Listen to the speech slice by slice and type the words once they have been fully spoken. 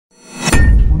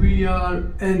we are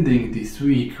ending this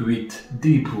week with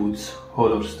Deep Woods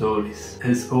horror stories.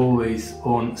 As always,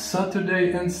 on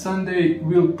Saturday and Sunday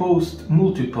we'll post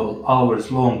multiple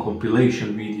hours long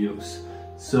compilation videos,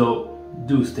 so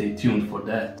do stay tuned for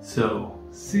that. So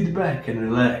sit back and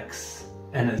relax,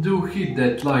 and do hit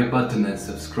that like button and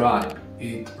subscribe.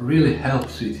 It really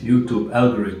helps with YouTube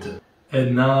algorithm.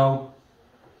 And now,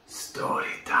 story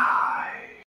time.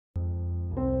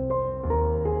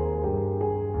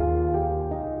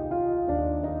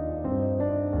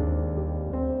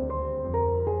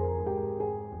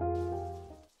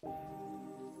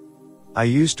 I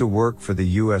used to work for the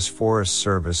U.S. Forest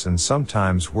Service and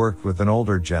sometimes worked with an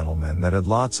older gentleman that had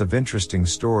lots of interesting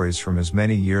stories from his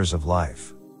many years of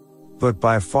life. But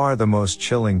by far the most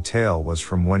chilling tale was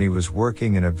from when he was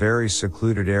working in a very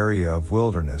secluded area of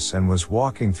wilderness and was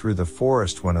walking through the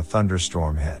forest when a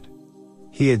thunderstorm hit.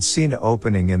 He had seen an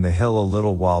opening in the hill a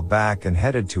little while back and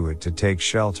headed to it to take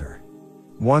shelter.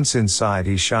 Once inside,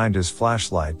 he shined his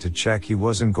flashlight to check he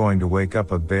wasn't going to wake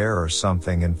up a bear or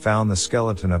something, and found the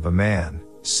skeleton of a man,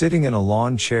 sitting in a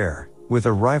lawn chair, with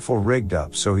a rifle rigged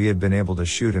up so he had been able to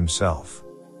shoot himself.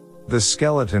 The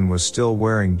skeleton was still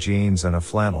wearing jeans and a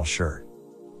flannel shirt.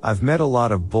 I've met a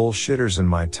lot of bullshitters in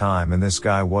my time, and this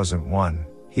guy wasn't one.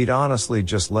 He'd honestly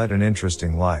just led an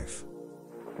interesting life.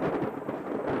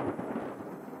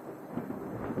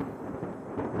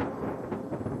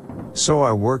 So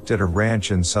I worked at a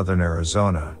ranch in southern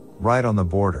Arizona, right on the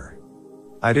border.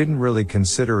 I didn't really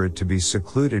consider it to be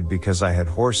secluded because I had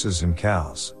horses and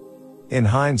cows. In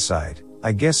hindsight,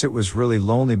 I guess it was really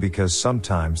lonely because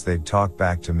sometimes they'd talk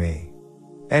back to me.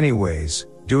 Anyways,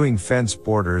 doing fence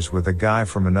borders with a guy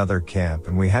from another camp,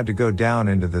 and we had to go down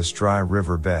into this dry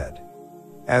river bed.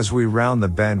 As we round the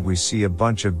bend, we see a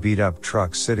bunch of beat up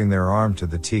trucks sitting there armed to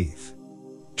the teeth.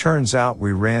 Turns out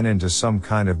we ran into some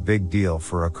kind of big deal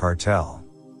for a cartel.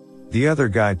 The other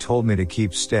guy told me to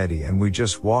keep steady, and we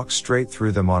just walked straight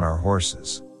through them on our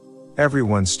horses.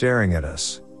 Everyone staring at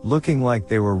us, looking like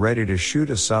they were ready to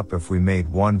shoot us up if we made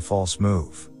one false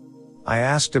move. I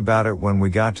asked about it when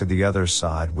we got to the other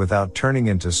side without turning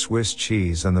into Swiss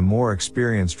cheese, and the more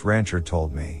experienced rancher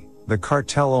told me, the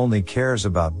cartel only cares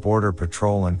about border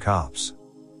patrol and cops.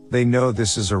 They know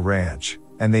this is a ranch,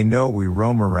 and they know we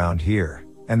roam around here,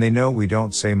 and they know we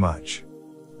don't say much.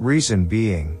 Reason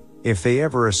being, if they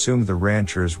ever assumed the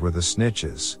ranchers were the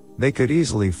snitches, they could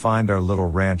easily find our little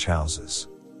ranch houses.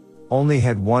 Only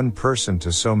had one person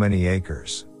to so many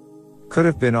acres. Could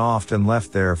have been offed and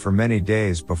left there for many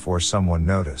days before someone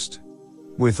noticed.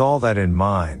 With all that in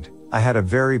mind, I had a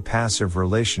very passive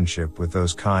relationship with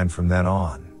those kind from then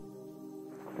on.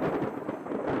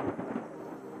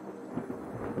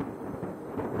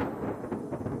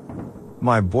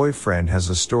 My boyfriend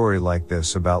has a story like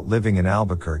this about living in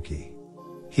Albuquerque.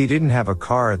 He didn't have a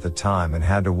car at the time and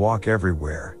had to walk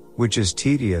everywhere, which is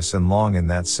tedious and long in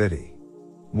that city.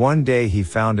 One day he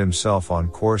found himself on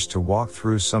course to walk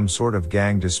through some sort of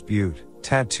gang dispute,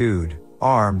 tattooed,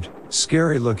 armed,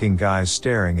 scary-looking guys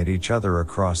staring at each other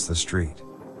across the street.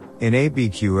 In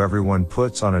ABQ, everyone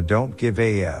puts on a don't give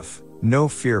a F, no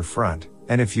fear front,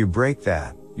 and if you break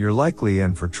that, you're likely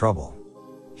in for trouble.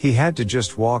 He had to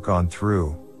just walk on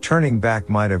through. Turning back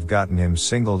might have gotten him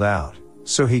singled out,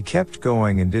 so he kept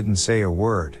going and didn't say a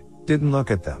word, didn't look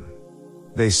at them.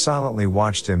 They silently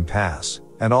watched him pass,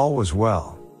 and all was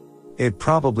well. It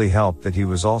probably helped that he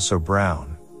was also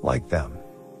brown, like them.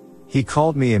 He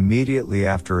called me immediately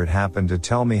after it happened to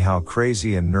tell me how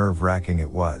crazy and nerve-wracking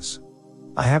it was.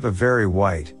 I have a very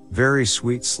white, very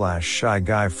sweet/shy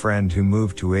guy friend who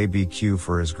moved to ABQ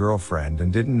for his girlfriend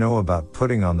and didn't know about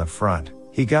putting on the front.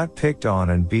 He got picked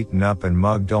on and beaten up and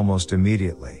mugged almost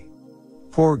immediately.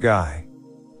 Poor guy.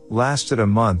 Lasted a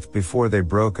month before they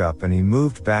broke up and he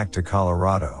moved back to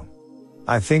Colorado.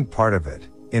 I think part of it,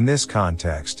 in this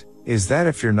context, is that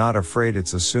if you're not afraid,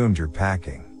 it's assumed you're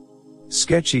packing.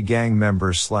 Sketchy gang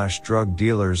members/drug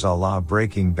dealers a la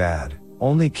Breaking Bad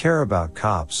only care about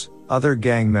cops, other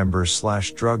gang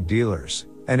members/drug dealers,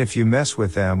 and if you mess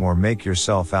with them or make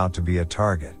yourself out to be a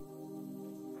target.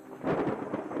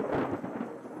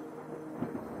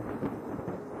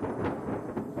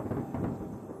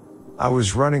 I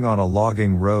was running on a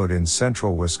logging road in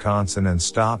central Wisconsin and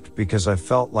stopped because I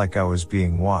felt like I was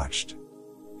being watched.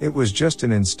 It was just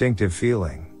an instinctive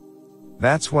feeling.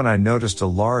 That's when I noticed a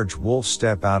large wolf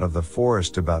step out of the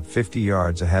forest about 50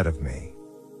 yards ahead of me.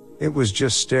 It was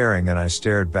just staring, and I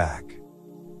stared back.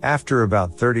 After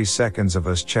about 30 seconds of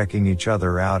us checking each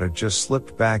other out, it just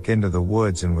slipped back into the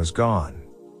woods and was gone.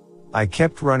 I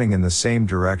kept running in the same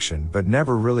direction but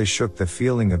never really shook the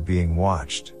feeling of being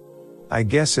watched. I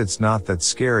guess it's not that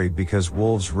scary because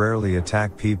wolves rarely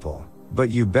attack people, but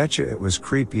you betcha it was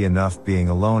creepy enough being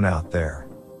alone out there.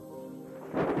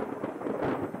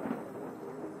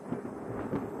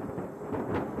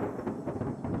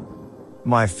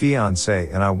 My fiance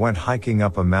and I went hiking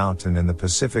up a mountain in the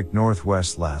Pacific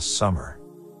Northwest last summer.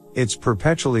 It's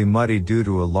perpetually muddy due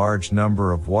to a large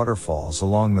number of waterfalls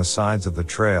along the sides of the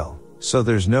trail, so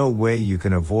there's no way you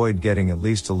can avoid getting at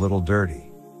least a little dirty.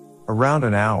 Around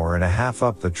an hour and a half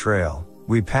up the trail,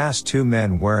 we passed two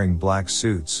men wearing black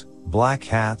suits, black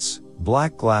hats,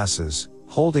 black glasses,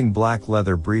 holding black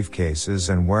leather briefcases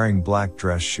and wearing black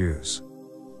dress shoes.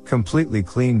 Completely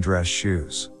clean dress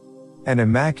shoes. And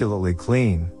immaculately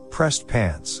clean, pressed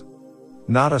pants.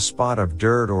 Not a spot of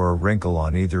dirt or a wrinkle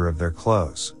on either of their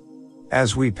clothes.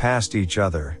 As we passed each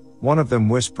other, one of them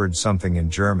whispered something in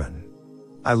German.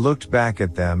 I looked back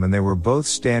at them and they were both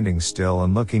standing still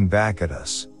and looking back at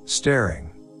us,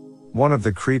 staring. One of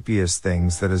the creepiest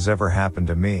things that has ever happened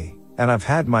to me, and I've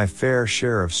had my fair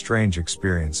share of strange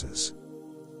experiences.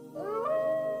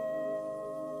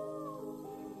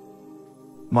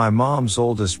 My mom's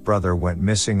oldest brother went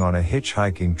missing on a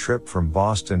hitchhiking trip from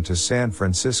Boston to San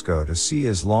Francisco to see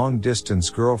his long-distance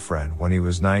girlfriend when he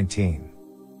was 19.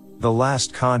 The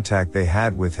last contact they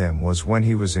had with him was when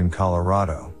he was in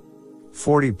Colorado.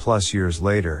 40+ years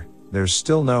later, there's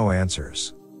still no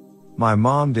answers. My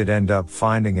mom did end up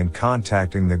finding and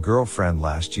contacting the girlfriend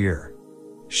last year.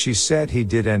 She said he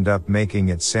did end up making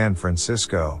it San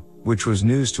Francisco, which was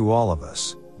news to all of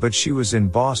us. But she was in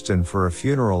Boston for a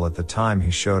funeral at the time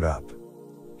he showed up.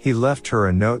 He left her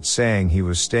a note saying he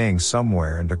was staying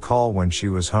somewhere and to call when she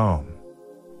was home.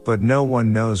 But no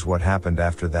one knows what happened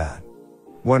after that.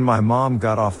 When my mom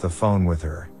got off the phone with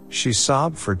her, she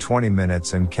sobbed for 20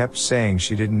 minutes and kept saying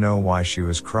she didn't know why she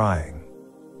was crying.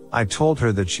 I told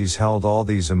her that she's held all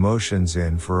these emotions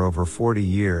in for over 40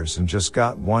 years and just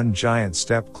got one giant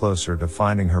step closer to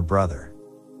finding her brother.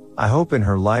 I hope in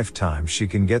her lifetime she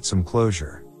can get some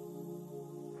closure.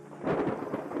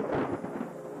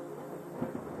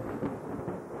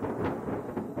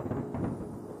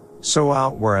 So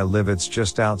out where I live, it's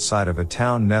just outside of a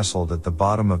town nestled at the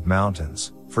bottom of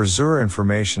mountains. For your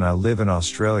information, I live in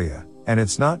Australia, and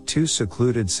it's not too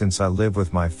secluded since I live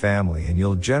with my family, and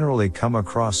you'll generally come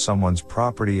across someone's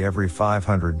property every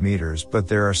 500 meters, but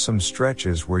there are some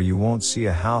stretches where you won't see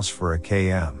a house for a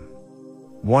km.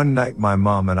 One night my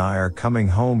mom and I are coming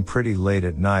home pretty late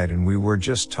at night and we were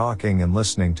just talking and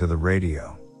listening to the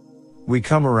radio. We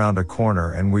come around a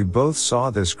corner and we both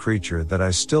saw this creature that I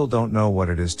still don't know what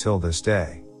it is till this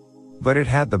day. But it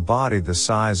had the body the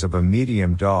size of a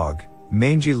medium dog,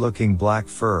 mangy looking black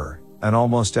fur, an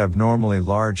almost abnormally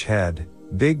large head,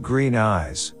 big green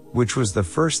eyes, which was the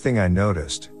first thing I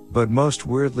noticed, but most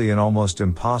weirdly an almost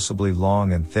impossibly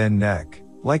long and thin neck,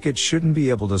 like it shouldn't be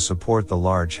able to support the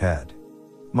large head.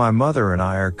 My mother and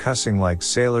I are cussing like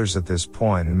sailors at this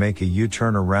point and make a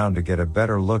U-turn around to get a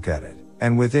better look at it.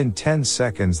 And within 10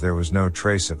 seconds there was no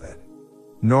trace of it.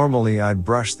 Normally I'd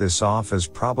brush this off as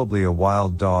probably a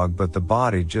wild dog, but the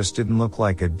body just didn't look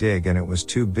like a dig and it was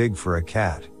too big for a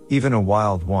cat, even a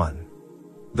wild one.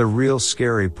 The real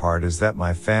scary part is that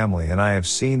my family and I have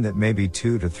seen that maybe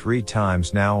 2 to 3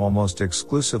 times now, almost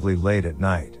exclusively late at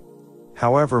night.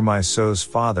 However, my so's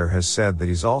father has said that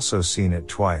he's also seen it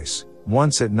twice,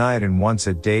 once at night and once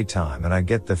at daytime, and I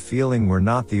get the feeling we're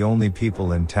not the only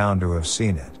people in town to have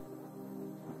seen it.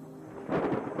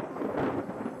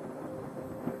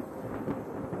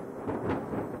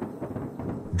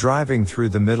 Driving through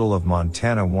the middle of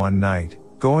Montana one night,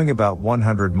 going about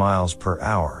 100 miles per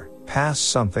hour, passed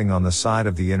something on the side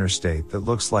of the interstate that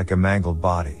looks like a mangled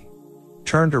body.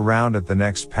 Turned around at the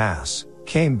next pass,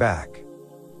 came back.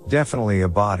 Definitely a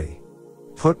body.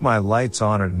 Put my lights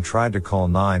on it and tried to call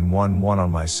 911 on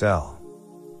my cell.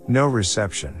 No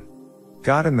reception.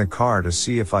 Got in the car to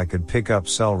see if I could pick up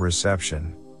cell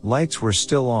reception. Lights were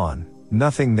still on,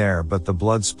 nothing there but the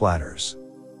blood splatters.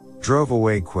 Drove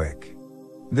away quick.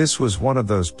 This was one of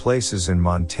those places in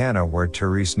Montana where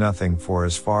there's nothing for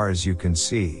as far as you can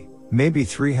see, maybe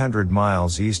 300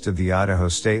 miles east of the Idaho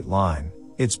state line.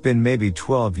 It's been maybe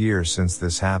 12 years since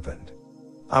this happened.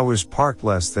 I was parked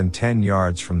less than 10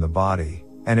 yards from the body,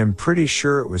 and am pretty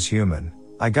sure it was human.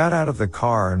 I got out of the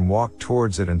car and walked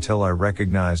towards it until I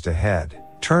recognized a head,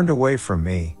 turned away from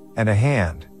me, and a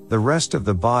hand. The rest of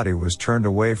the body was turned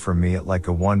away from me at like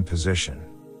a 1 position.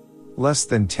 Less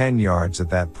than 10 yards at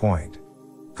that point.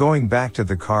 Going back to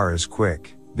the car is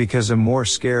quick, because I'm more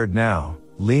scared now,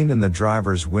 lean in the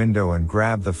driver's window and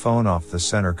grab the phone off the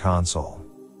center console.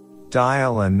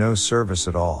 Dial and no service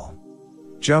at all.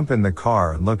 Jump in the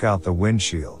car and look out the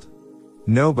windshield.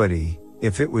 Nobody,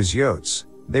 If it was yotes,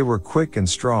 they were quick and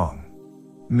strong.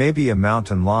 Maybe a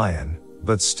mountain lion,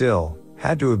 but still,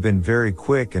 had to have been very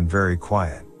quick and very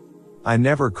quiet. I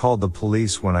never called the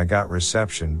police when I got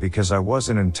reception because I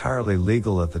wasn't entirely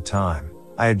legal at the time.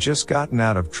 I had just gotten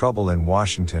out of trouble in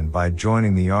Washington by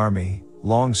joining the army,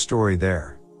 long story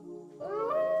there.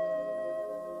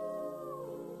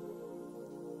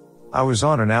 I was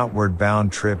on an outward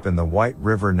bound trip in the White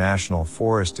River National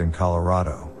Forest in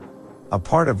Colorado. A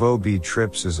part of OB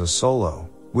trips is a solo,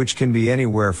 which can be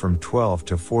anywhere from 12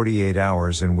 to 48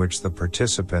 hours in which the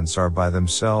participants are by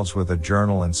themselves with a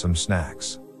journal and some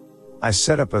snacks. I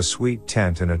set up a sweet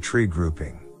tent in a tree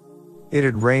grouping. It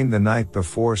had rained the night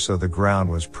before, so the ground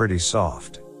was pretty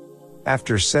soft.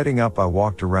 After setting up, I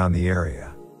walked around the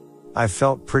area. I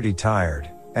felt pretty tired,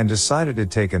 and decided to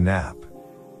take a nap.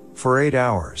 For 8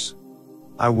 hours.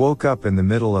 I woke up in the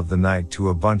middle of the night to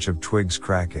a bunch of twigs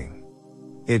cracking.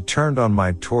 It turned on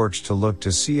my torch to look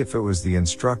to see if it was the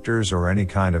instructors or any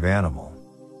kind of animal.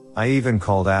 I even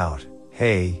called out,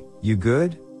 "Hey, you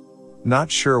good?"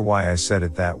 Not sure why I said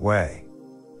it that way.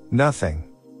 Nothing.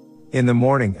 In the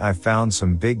morning, I found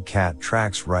some big cat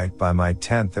tracks right by my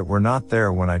tent that were not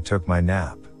there when I took my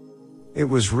nap. It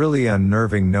was really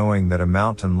unnerving knowing that a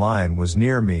mountain lion was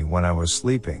near me when I was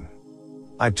sleeping.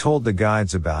 I told the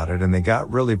guides about it and they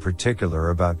got really particular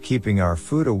about keeping our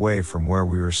food away from where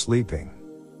we were sleeping.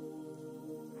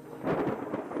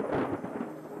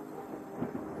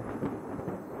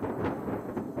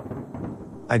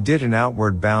 I did an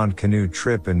outward bound canoe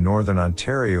trip in northern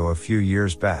Ontario a few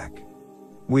years back.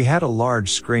 We had a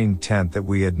large screened tent that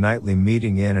we had nightly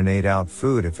meeting in and ate out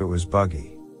food if it was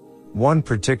buggy. One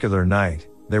particular night,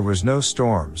 there was no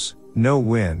storms, no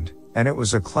wind, and it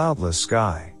was a cloudless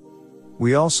sky.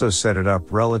 We also set it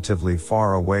up relatively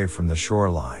far away from the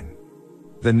shoreline.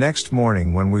 The next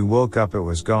morning when we woke up, it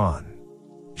was gone.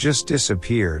 Just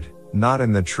disappeared, not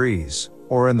in the trees,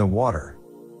 or in the water.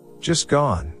 Just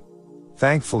gone.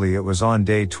 Thankfully it was on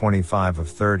day 25 of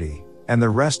 30, and the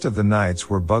rest of the nights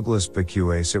were bugless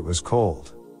because it was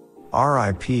cold.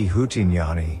 R.I.P.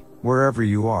 Houtignani, wherever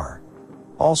you are.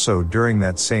 Also during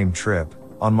that same trip,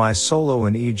 on my solo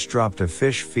an each dropped a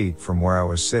fish feet from where I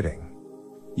was sitting.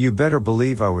 You better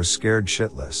believe I was scared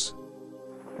shitless.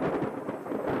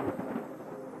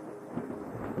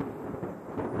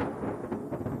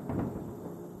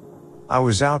 I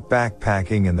was out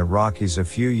backpacking in the Rockies a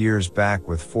few years back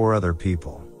with 4 other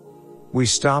people. We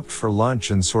stopped for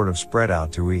lunch and sort of spread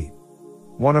out to eat.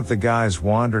 One of the guys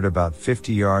wandered about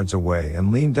 50 yards away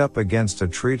and leaned up against a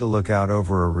tree to look out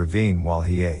over a ravine while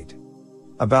he ate.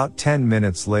 About 10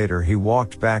 minutes later he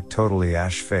walked back totally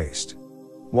ash-faced.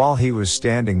 While he was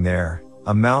standing there,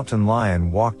 a mountain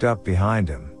lion walked up behind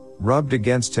him, rubbed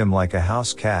against him like a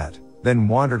house cat, then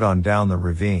wandered on down the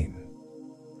ravine.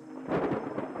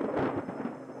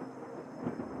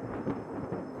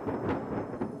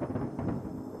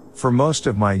 For most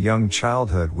of my young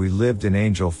childhood we lived in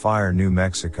Angel Fire, New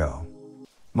Mexico.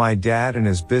 My dad and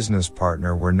his business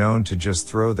partner were known to just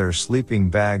throw their sleeping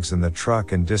bags in the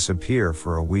truck and disappear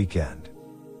for a weekend.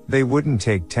 They wouldn't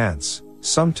take tents.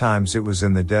 Sometimes it was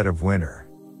in the dead of winter.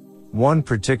 One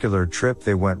particular trip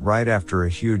they went right after a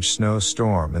huge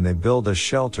snowstorm and they built a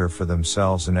shelter for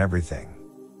themselves and everything.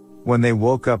 When they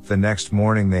woke up the next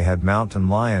morning they had mountain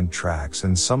lion tracks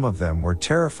and some of them were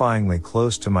terrifyingly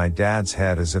close to my dad's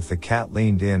head as if the cat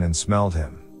leaned in and smelled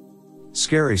him.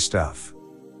 Scary stuff.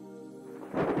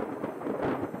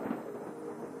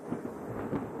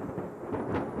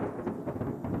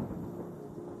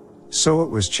 So it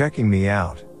was checking me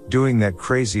out, doing that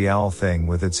crazy owl thing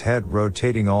with its head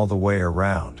rotating all the way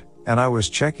around, and I was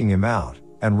checking him out,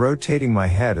 and rotating my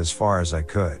head as far as I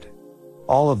could.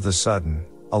 All of the sudden,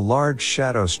 a large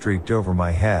shadow streaked over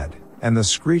my head, and the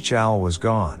screech owl was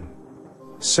gone.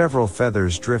 Several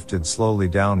feathers drifted slowly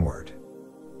downward.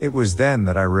 It was then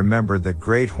that I remembered that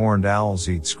great horned owls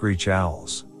eat screech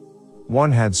owls.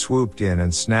 One had swooped in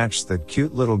and snatched that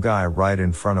cute little guy right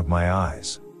in front of my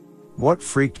eyes. What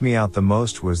freaked me out the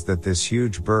most was that this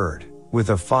huge bird, with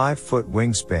a 5-foot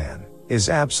wingspan, is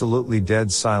absolutely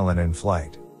dead silent in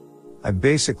flight. I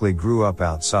basically grew up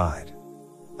outside.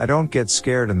 I don't get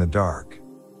scared in the dark.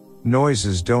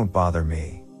 Noises don't bother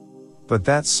me. But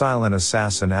that silent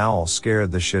assassin owl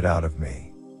scared the shit out of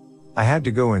me. I had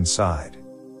to go inside.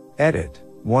 Edit,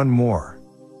 one more.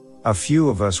 A few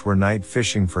of us were night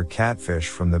fishing for catfish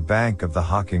from the bank of the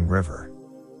Hocking River.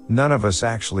 None of us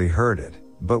actually heard it,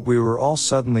 but we were all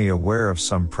suddenly aware of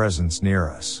some presence near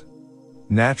us.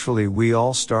 Naturally we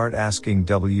all start asking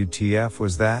WTF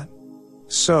was that?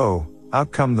 So,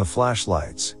 out come the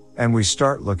flashlights, and we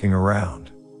start looking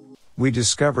around. We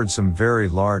discovered some very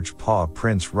large paw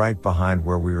prints right behind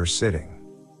where we were sitting.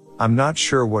 I'm not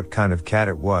sure what kind of cat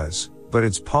it was, but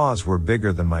its paws were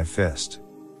bigger than my fist.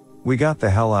 We got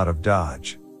the hell out of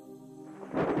Dodge.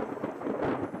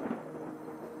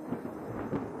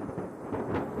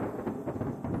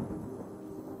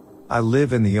 I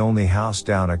live in the only house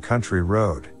down a country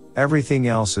road. Everything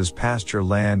else is pasture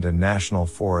land and national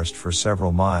forest for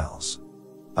several miles.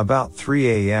 About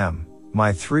 3 a.m.,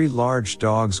 my 3 large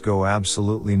dogs go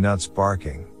absolutely nuts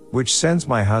barking, which sends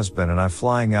my husband and I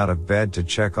flying out of bed to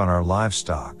check on our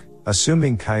livestock,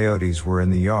 assuming coyotes were in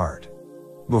the yard.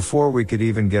 Before we could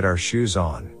even get our shoes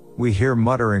on, we hear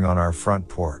muttering on our front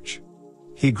porch.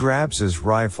 He grabs his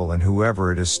rifle and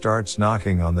whoever it is starts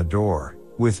knocking on the door,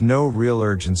 with no real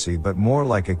urgency but more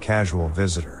like a casual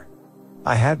visitor.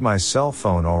 I had my cell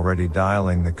phone already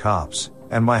dialing the cops,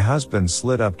 and my husband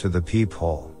slid up to the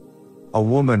peephole. A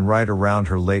woman right around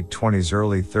her late 20s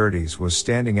early 30s was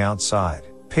standing outside,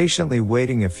 patiently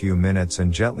waiting a few minutes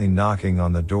and gently knocking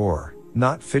on the door,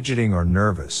 not fidgeting or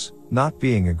nervous, not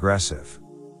being aggressive.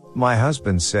 My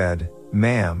husband said,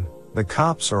 "Ma'am, the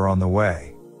cops are on the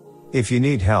way. If you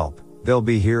need help, they'll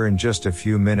be here in just a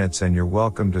few minutes and you're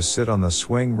welcome to sit on the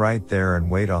swing right there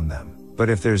and wait on them. But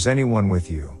if there's anyone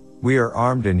with you, we are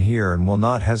armed in here and will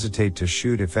not hesitate to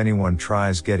shoot if anyone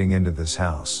tries getting into this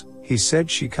house." He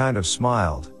said. She kind of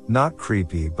smiled, not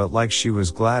creepy but like she was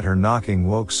glad her knocking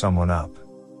woke someone up.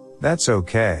 "That's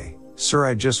okay, sir,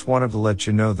 I just wanted to let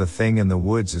you know the thing in the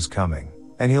woods is coming,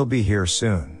 and he'll be here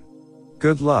soon.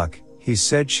 Good luck," he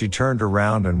said. She turned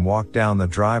around and walked down the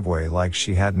driveway like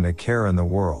she hadn't a care in the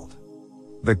world.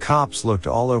 The cops looked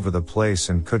all over the place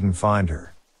and couldn't find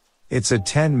her. It's a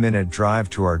 10-minute drive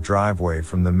to our driveway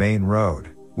from the main road,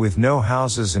 with no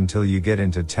houses until you get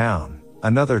into town,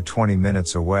 another 20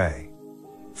 minutes away.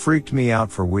 Freaked me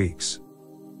out for weeks.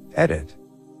 Edit.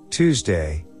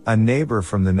 Tuesday, a neighbor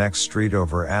from the next street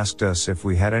over asked us if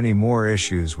we had any more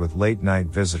issues with late-night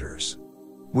visitors.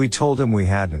 We told him we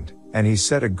hadn't, and he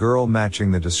said a girl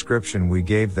matching the description we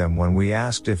gave them when we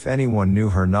asked if anyone knew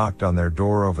her knocked on their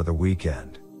door over the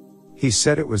weekend. He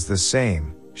said it was the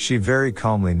same. She very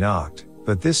calmly knocked,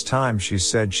 but this time she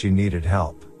said she needed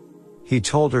help. He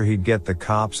told her he'd get the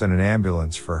cops and an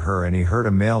ambulance for her, and he heard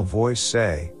a male voice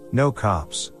say, "No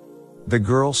cops." The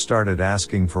girl started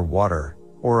asking for water,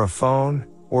 or a phone,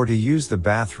 or to use the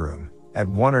bathroom, at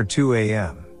 1 or 2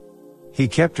 a.m. He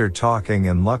kept her talking,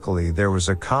 and luckily there was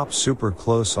a cop super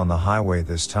close on the highway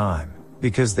this time,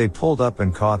 because they pulled up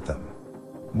and caught them.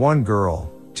 1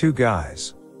 girl, 2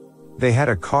 guys. They had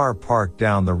a car parked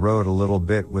down the road a little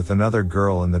bit with another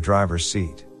girl in the driver's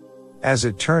seat. As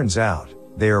it turns out,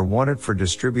 they are wanted for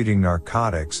distributing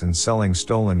narcotics and selling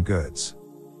stolen goods.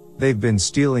 They've been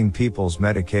stealing people's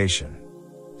medication.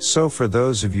 So for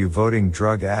those of you voting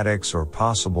drug addicts or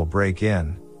possible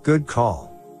break-in, good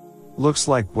call. Looks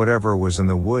like whatever was in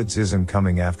the woods isn't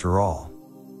coming after all.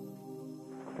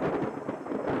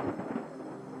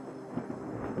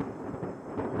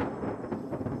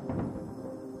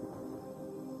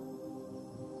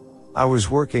 I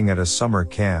was working at a summer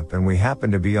camp and we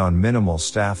happened to be on minimal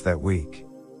staff that week.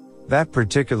 That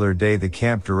particular day the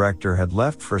camp director had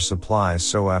left for supplies,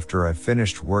 so after I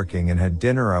finished working and had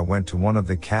dinner I went to one of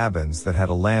the cabins that had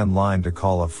a landline to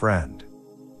call a friend.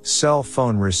 Cell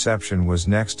phone reception was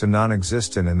next to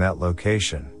non-existent in that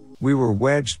location. We were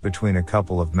wedged between a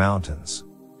couple of mountains.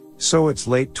 So it's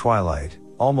late twilight,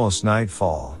 almost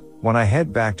nightfall, when I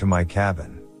head back to my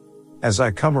cabin. As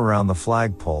I come around the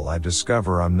flagpole I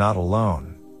discover I'm not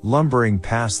alone. Lumbering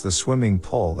past the swimming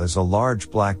pole is a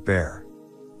large black bear.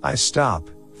 I stop,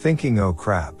 thinking, oh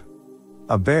crap.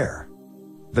 A bear.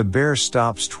 The bear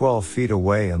stops 12 feet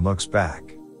away and looks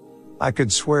back. I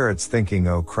could swear it's thinking,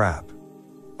 oh crap.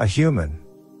 A human.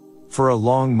 For a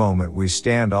long moment we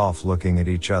stand off looking at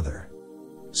each other.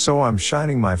 So I'm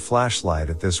shining my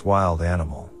flashlight at this wild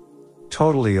animal.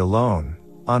 Totally alone,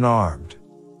 unarmed.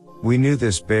 We knew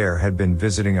this bear had been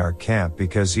visiting our camp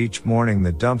because each morning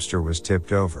the dumpster was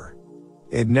tipped over.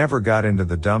 It never got into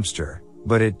the dumpster,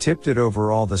 but it tipped it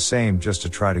over all the same just to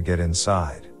try to get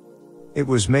inside. It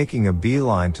was making a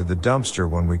beeline to the dumpster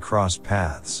when we crossed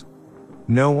paths.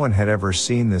 No one had ever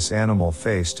seen this animal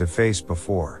face to face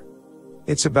before.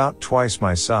 It's about twice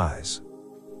my size.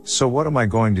 So what am I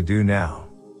going to do now?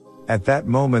 At that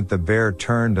moment the bear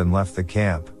turned and left the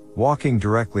camp, walking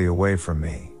directly away from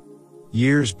me.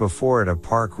 Years before at a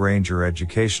park ranger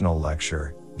educational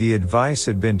lecture, the advice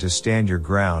had been to stand your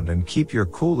ground and keep your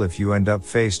cool if you end up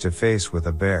face to face with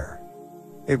a bear.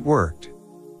 It worked.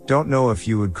 Don't know if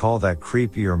you would call that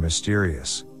creepy or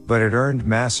mysterious, but it earned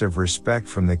massive respect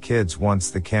from the kids once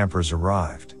the campers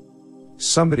arrived.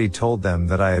 Somebody told them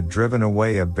that I had driven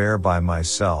away a bear by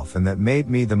myself and that made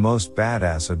me the most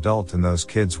badass adult in those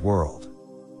kids' world.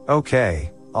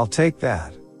 Okay, I'll take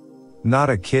that. Not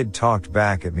a kid talked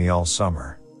back at me all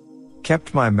summer.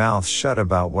 Kept my mouth shut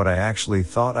about what I actually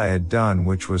thought I had done,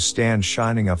 which was stand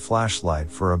shining a flashlight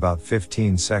for about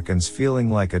 15 seconds feeling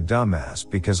like a dumbass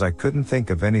because I couldn't think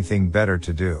of anything better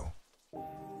to do.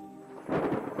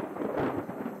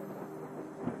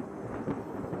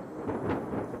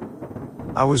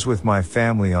 I was with my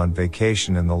family on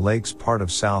vacation in the lakes part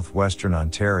of southwestern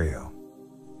Ontario.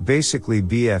 Basically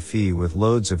BFE with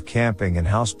loads of camping and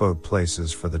houseboat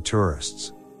places for the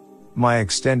tourists. My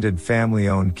extended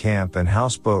family-owned camp and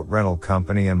houseboat rental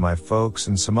company and my folks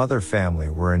and some other family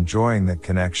were enjoying that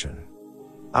connection.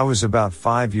 I was about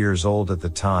 5 years old at the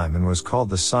time and was called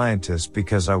the scientist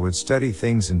because I would study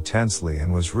things intensely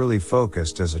and was really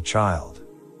focused as a child.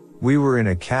 We were in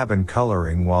a cabin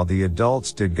coloring while the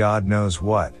adults did God knows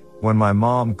what, when my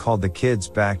mom called the kids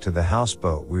back to the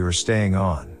houseboat we were staying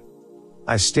on.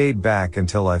 I stayed back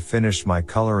until I finished my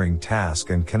coloring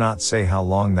task and cannot say how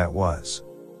long that was.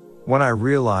 When I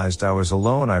realized I was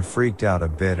alone, I freaked out a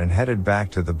bit and headed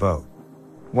back to the boat.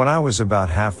 When I was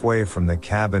about halfway from the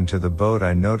cabin to the boat,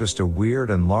 I noticed a weird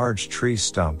and large tree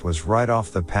stump was right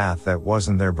off the path that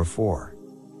wasn't there before.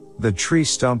 The tree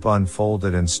stump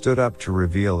unfolded and stood up to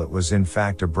reveal it was in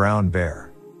fact a brown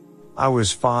bear. I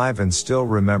was 5 and still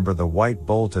remember the white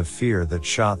bolt of fear that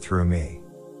shot through me.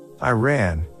 I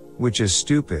ran, which is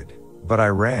stupid, but I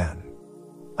ran.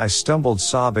 I stumbled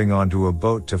sobbing onto a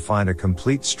boat to find a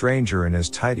complete stranger in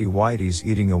his tighty whities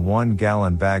eating a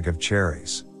 1-gallon bag of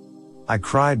cherries. I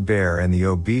cried bear, and the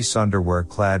obese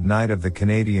underwear-clad knight of the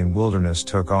Canadian wilderness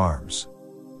took arms.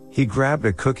 He grabbed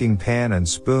a cooking pan and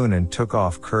spoon and took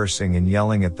off cursing and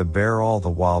yelling at the bear, all the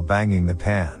while banging the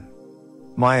pan.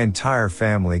 My entire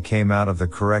family came out of the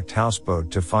correct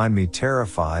houseboat to find me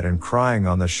terrified and crying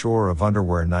on the shore of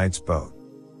Underwear Knight's boat.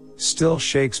 Still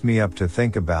shakes me up to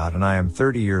think about, and I am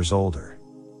 30 years older.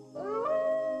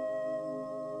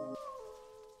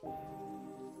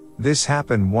 This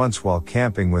happened once while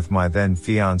camping with my then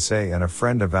fiancé and a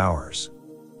friend of ours.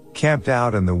 Camped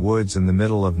out in the woods in the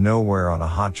middle of nowhere on a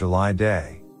hot July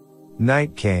day.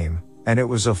 Night came, and it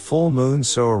was a full moon,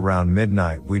 so around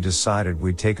midnight we decided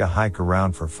we'd take a hike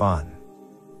around for fun.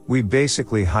 We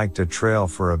basically hiked a trail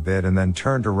for a bit and then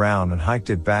turned around and hiked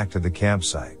it back to the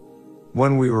campsite.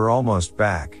 When we were almost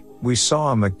back, we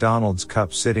saw a McDonald's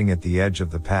cup sitting at the edge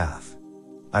of the path.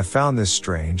 I found this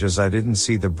strange as I didn't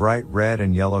see the bright red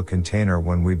and yellow container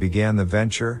when we began the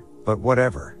venture, but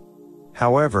whatever.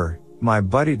 However, my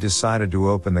buddy decided to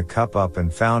open the cup up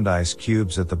and found ice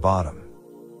cubes at the bottom.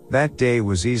 That day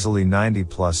was easily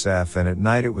 90+ F, and at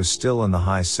night it was still in the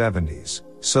high 70s,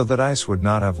 so that ice would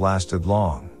not have lasted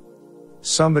long.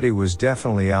 Somebody was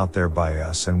definitely out there by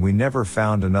us, and we never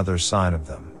found another sign of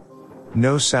them.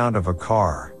 No sound of a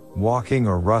car, walking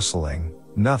or rustling,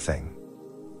 nothing.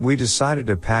 We decided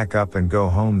to pack up and go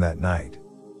home that night.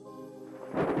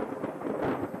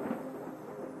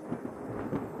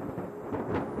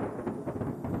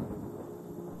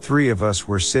 Three of us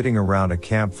were sitting around a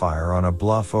campfire on a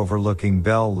bluff overlooking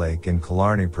Bell Lake in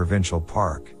Killarney Provincial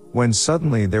Park, when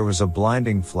suddenly there was a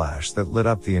blinding flash that lit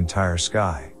up the entire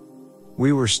sky.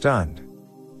 We were stunned.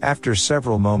 After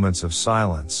several moments of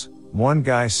silence, one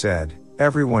guy said,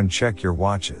 "Everyone check your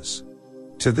watches."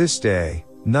 To this day,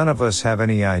 none of us have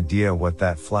any idea what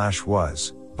that flash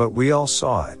was, but we all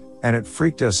saw it, and it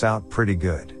freaked us out pretty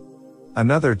good.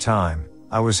 Another time,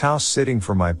 I was house sitting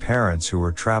for my parents who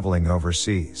were traveling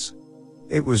overseas.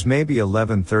 It was maybe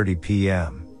 11:30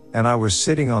 p.m., and I was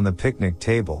sitting on the picnic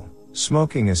table,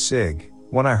 smoking a cig,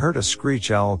 when I heard a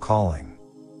screech owl calling.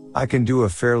 I can do a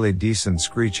fairly decent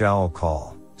screech owl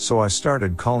call, so I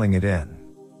started calling it in.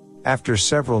 After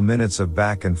several minutes of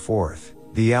back and forth,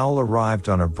 the owl arrived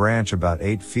on a branch about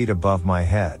 8 feet above my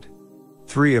head.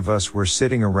 Three of us were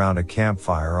sitting around a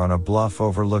campfire on a bluff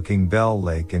overlooking Bell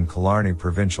Lake in Killarney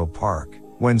Provincial Park,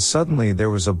 when suddenly there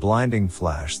was a blinding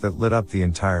flash that lit up the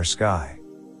entire sky.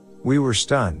 We were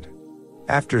stunned.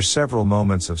 After several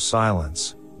moments of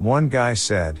silence, one guy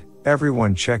said,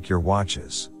 "Everyone check your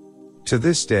watches." To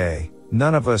this day,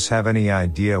 none of us have any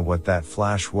idea what that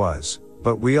flash was,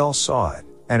 but we all saw it,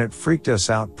 and it freaked us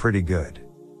out pretty good.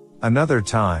 Another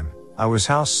time, I was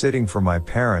house sitting for my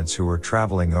parents who were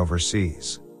traveling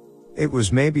overseas. It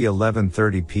was maybe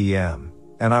 11:30 p.m.,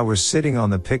 and I was sitting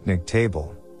on the picnic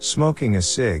table, smoking a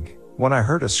cig, when I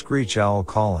heard a screech owl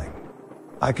calling.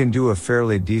 I can do a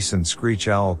fairly decent screech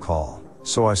owl call,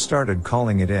 so I started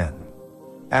calling it in.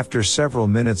 After several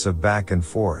minutes of back and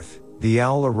forth, the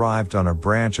owl arrived on a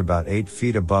branch about 8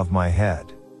 feet above my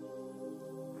head.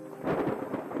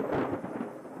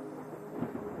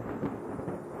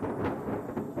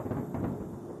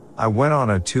 I went on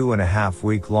a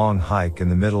 2.5-week long hike in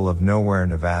the middle of nowhere,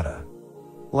 Nevada.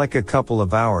 Like a couple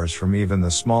of hours from even the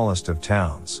smallest of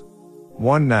towns.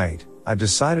 One night, I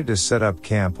decided to set up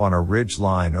camp on a ridge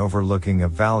line overlooking a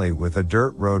valley with a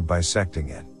dirt road bisecting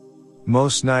it.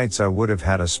 Most nights I would have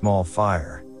had a small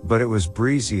fire, but it was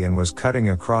breezy and was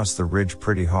cutting across the ridge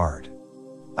pretty hard.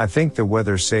 I think the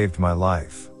weather saved my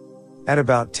life. At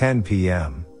about 10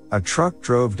 p.m., a truck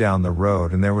drove down the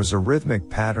road and there was a rhythmic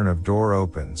pattern of door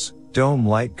opens, dome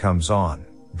light comes on,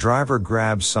 driver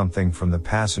grabs something from the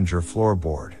passenger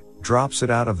floorboard, drops it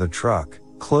out of the truck,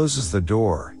 closes the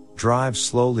door, drives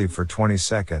slowly for 20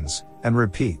 seconds, and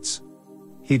repeats.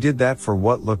 He did that for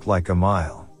what looked like a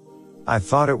mile. I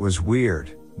thought it was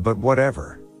weird, but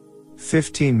whatever.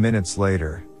 15 minutes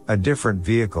later, a different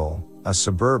vehicle, a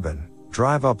Suburban,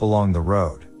 drive up along the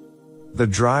road. The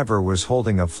driver was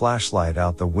holding a flashlight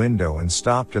out the window and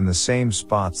stopped in the same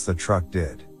spots the truck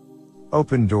did.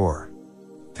 Open door.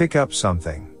 Pick up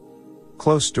something.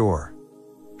 Close door.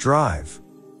 Drive.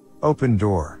 Open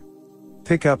door.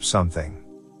 Pick up something.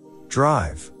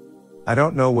 Drive. I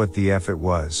don't know what the F it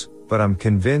was, but I'm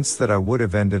convinced that I would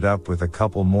have ended up with a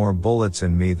couple more bullets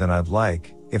in me than I'd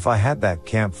like, if I had that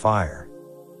campfire.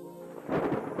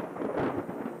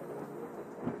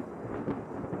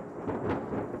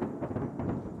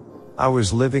 I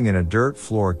was living in a dirt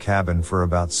floor cabin for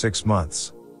about 6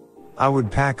 months. I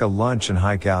would pack a lunch and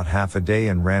hike out half a day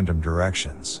in random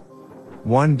directions.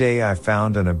 One day I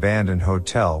found an abandoned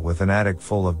hotel with an attic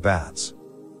full of bats.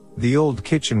 The old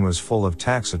kitchen was full of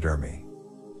taxidermy.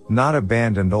 Not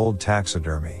abandoned old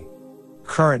taxidermy.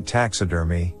 Current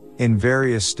taxidermy, in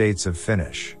various states of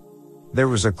finish. There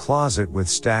was a closet with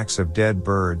stacks of dead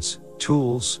birds,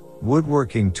 tools,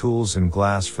 woodworking tools and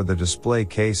glass for the display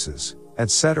cases,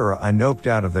 etc. I noped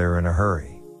out of there in a hurry.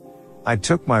 I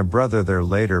took my brother there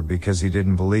later because he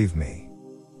didn't believe me.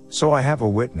 So I have a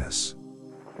witness.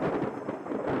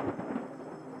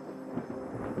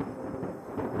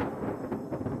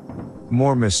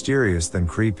 More mysterious than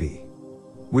creepy.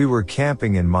 We were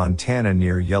camping in Montana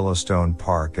near Yellowstone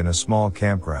Park in a small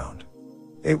campground.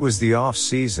 It was the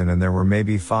off-season and there were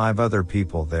maybe 5 other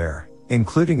people there,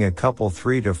 including a couple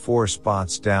 3 to 4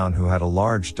 spots down who had a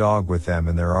large dog with them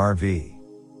in their RV.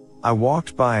 I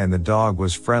walked by and the dog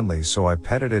was friendly, so I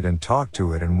petted it and talked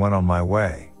to it and went on my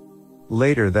way.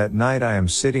 Later that night I am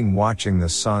sitting watching the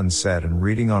sun set and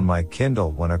reading on my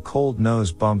Kindle when a cold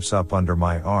nose bumps up under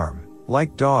my arm,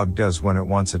 like dog does when it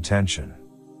wants attention.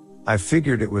 I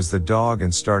figured it was the dog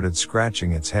and started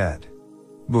scratching its head.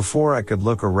 Before I could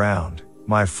look around,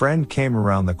 my friend came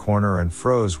around the corner and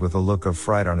froze with a look of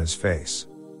fright on his face.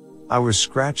 I was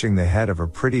scratching the head of a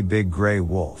pretty big gray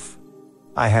wolf.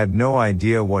 I had no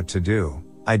idea what to do.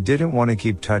 I didn't want to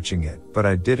keep touching it, but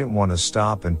I didn't want to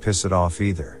stop and piss it off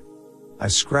either. I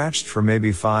scratched for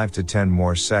maybe 5 to 10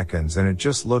 more seconds and it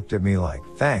just looked at me like,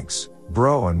 "Thanks,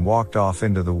 bro," and walked off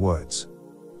into the woods.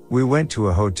 We went to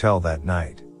a hotel that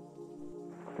night.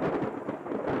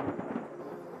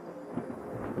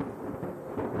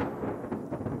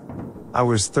 I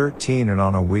was 13 and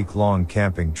on a week-long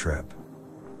camping trip.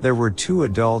 There were 2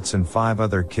 adults and 5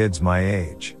 other kids my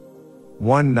age.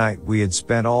 One night we had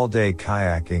spent all day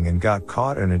kayaking and got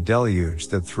caught in a deluge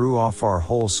that threw off our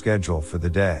whole schedule for the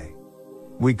day.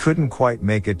 We couldn't quite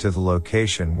make it to the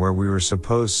location where we were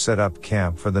supposed to set up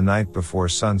camp for the night before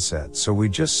sunset, so we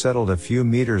just settled a few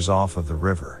meters off of the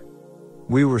river.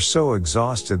 We were so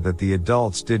exhausted that the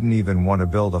adults didn't even want to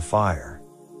build a fire.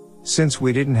 Since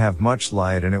we didn't have much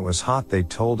light and it was hot, they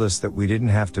told us that we didn't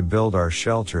have to build our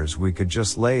shelters, we could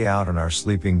just lay out in our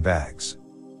sleeping bags.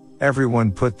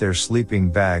 Everyone put their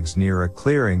sleeping bags near a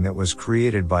clearing that was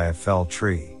created by a fell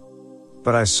tree.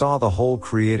 But I saw the hole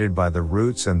created by the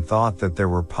roots and thought that there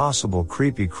were possible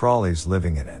creepy crawlies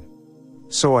living in it.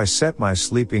 So I set my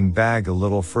sleeping bag a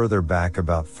little further back,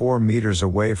 about 4 meters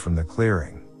away from the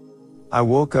clearing. I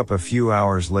woke up a few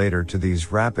hours later to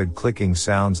these rapid clicking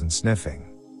sounds and sniffing.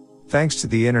 Thanks to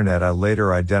the internet, I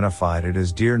later identified it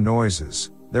as deer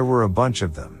noises. There were a bunch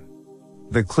of them.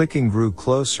 The clicking grew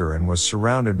closer and was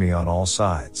surrounded me on all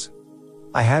sides.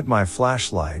 I had my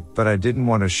flashlight, but I didn't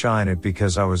want to shine it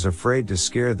because I was afraid to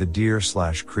scare the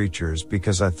deer/creatures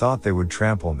because I thought they would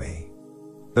trample me.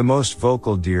 The most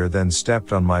vocal deer then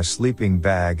stepped on my sleeping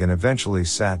bag and eventually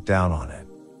sat down on it.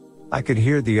 I could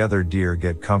hear the other deer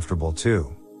get comfortable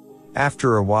too.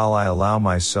 After a while I allow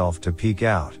myself to peek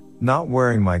out, not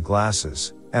wearing my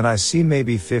glasses, and I see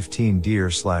maybe 15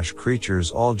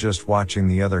 deer/creatures all just watching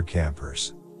the other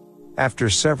campers. After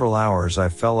several hours I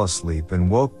fell asleep and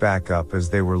woke back up as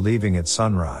they were leaving at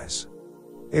sunrise.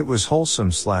 It was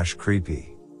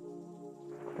wholesome/creepy.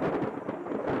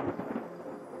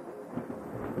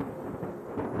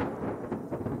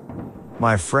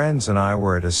 My friends and I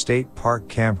were at a state park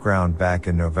campground back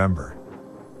in November.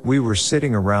 We were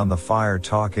sitting around the fire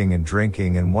talking and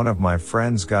drinking, and one of my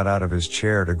friends got out of his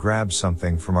chair to grab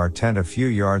something from our tent a few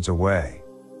yards away.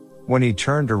 When he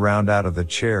turned around out of the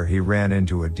chair, he ran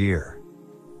into a deer.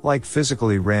 Like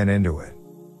physically ran into it.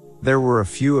 There were a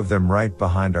few of them right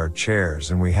behind our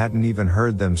chairs, and we hadn't even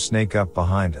heard them snake up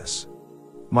behind us.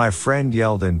 My friend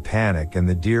yelled in panic, and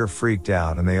the deer freaked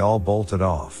out and they all bolted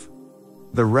off.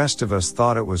 The rest of us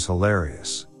thought it was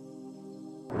hilarious.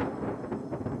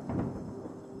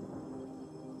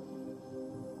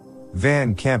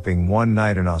 Van camping one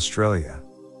night in Australia.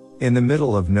 In the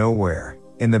middle of nowhere,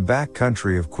 in the back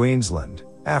country of Queensland,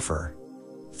 AFR.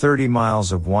 30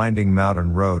 miles of winding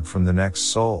mountain road from the next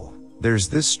Seoul, there's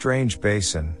this strange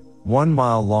basin, 1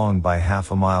 mile long by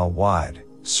half a mile wide,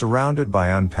 surrounded by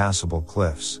unpassable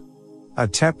cliffs. A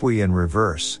teepee in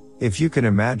reverse, if you can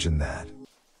imagine that.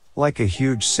 Like a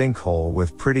huge sinkhole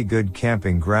with pretty good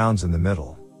camping grounds in the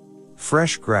middle.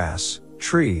 Fresh grass,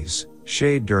 trees,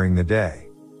 shade during the day.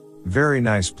 Very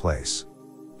nice place.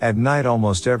 At night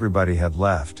almost everybody had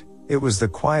left. It was the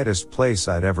quietest place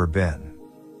I'd ever been.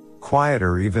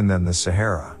 Quieter even than the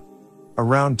Sahara.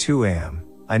 Around 2 a.m,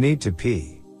 I need to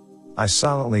pee. I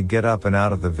silently get up and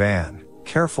out of the van,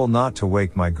 careful not to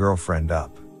wake my girlfriend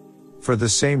up. For the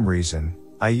same reason,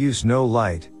 I use no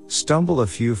light, stumble a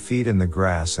few feet in the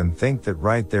grass and think that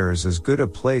right there is as good a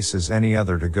place as any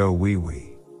other to go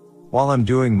wee-wee. While I'm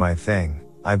doing my thing,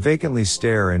 I vacantly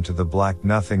stare into the black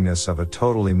nothingness of a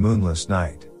totally moonless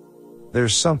night.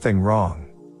 There's something wrong.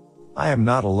 I am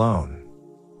not alone.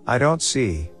 I don't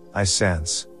see, I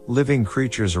sense, living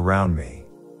creatures around me.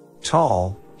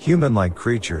 Tall, human-like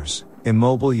creatures,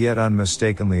 immobile yet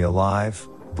unmistakably alive,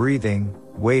 breathing,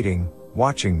 waiting,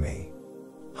 watching me.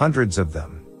 Hundreds of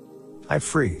them. I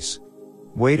freeze.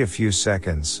 Wait a few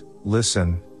seconds,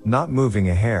 listen, not moving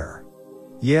a hair.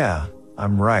 Yeah,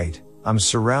 I'm right. I'm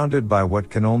surrounded by what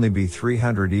can only be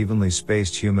 300 evenly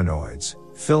spaced humanoids,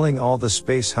 filling all the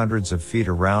space hundreds of feet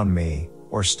around me,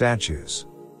 or statues.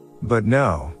 But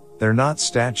no, they're not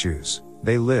statues,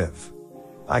 they live.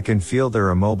 I can feel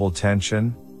their immobile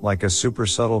tension, like a super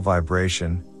subtle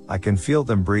vibration. I can feel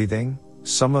them breathing,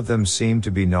 some of them seem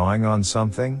to be gnawing on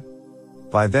something.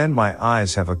 By then my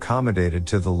eyes have accommodated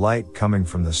to the light coming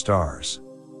from the stars.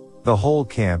 The whole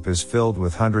camp is filled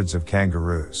with hundreds of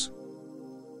kangaroos.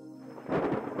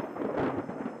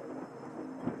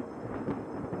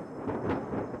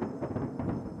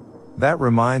 That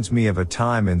reminds me of a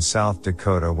time in South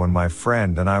Dakota when my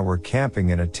friend and I were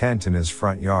camping in a tent in his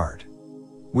front yard.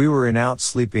 We were in out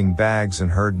sleeping bags and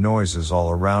heard noises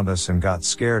all around us and got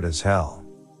scared as hell.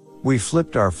 We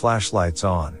flipped our flashlights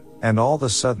on, and all of a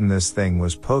sudden this thing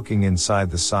was poking inside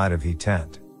the side of his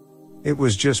tent. It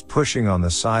was just pushing on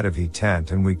the side of his tent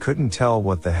and we couldn't tell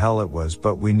what the hell it was,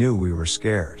 but we knew we were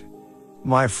scared.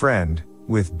 My friend,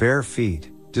 with bare feet,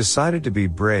 decided to be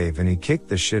brave and he kicked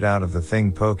the shit out of the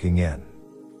thing poking in.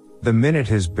 The minute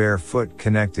his bare foot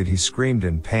connected, he screamed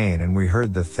in pain and we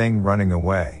heard the thing running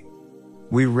away.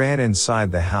 We ran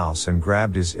inside the house and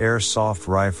grabbed his airsoft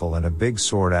rifle and a big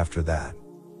sword after that.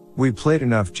 We played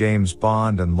enough James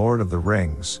Bond and Lord of the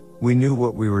Rings, we knew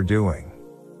what we were doing.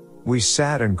 We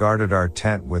sat and guarded our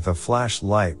tent with a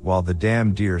flashlight while the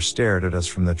damn deer stared at us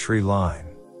from the tree line.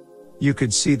 You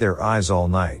could see their eyes all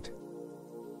night.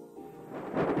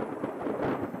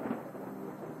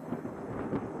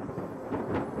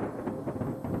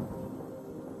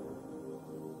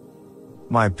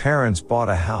 My parents bought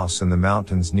a house in the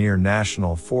mountains near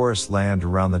National Forest land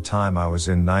around the time I was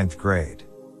in 9th grade.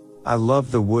 I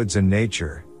loved the woods and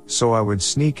nature, so I would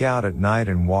sneak out at night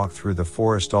and walk through the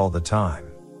forest all the time.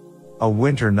 A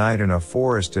winter night in a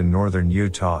forest in northern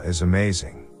Utah is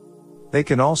amazing. They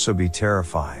can also be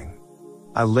terrifying.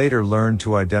 I later learned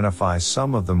to identify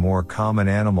some of the more common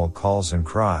animal calls and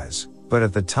cries, but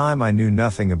at the time I knew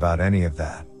nothing about any of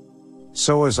that.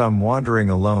 So as I'm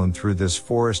wandering alone through this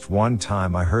forest one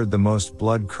time, I heard the most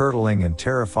blood-curdling and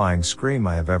terrifying scream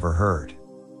I have ever heard.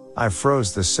 I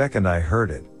froze the second I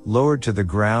heard it, lowered to the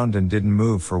ground and didn't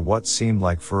move for what seemed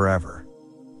like forever.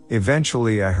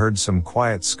 Eventually I heard some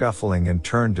quiet scuffling and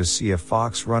turned to see a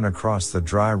fox run across the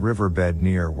dry riverbed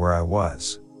near where I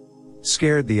was.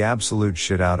 Scared the absolute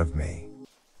shit out of me.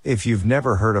 If you've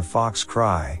never heard a fox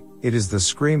cry, it is the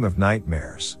scream of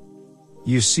nightmares.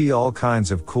 You see all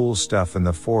kinds of cool stuff in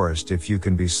the forest if you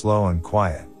can be slow and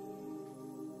quiet.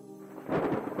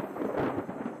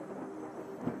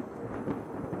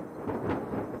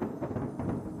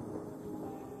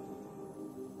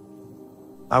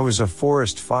 I was a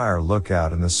forest fire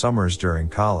lookout in the summers during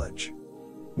college.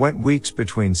 Went weeks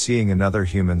between seeing another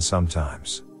human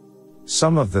sometimes.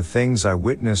 Some of the things I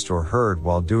witnessed or heard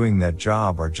while doing that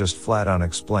job are just flat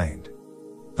unexplained.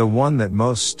 The one that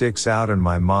most sticks out in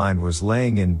my mind was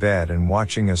laying in bed and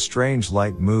watching a strange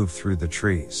light move through the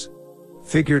trees.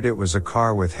 Figured it was a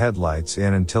car with headlights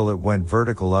in until it went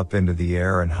vertical up into the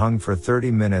air and hung for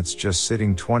 30 minutes just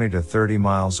sitting 20 to 30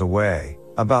 miles away,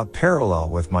 about parallel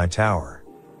with my tower.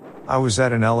 I was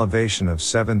at an elevation of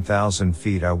 7,000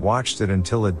 feet. I watched it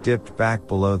until it dipped back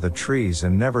below the trees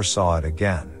and never saw it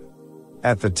again.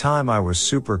 At the time I was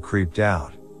super creeped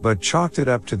out, but chalked it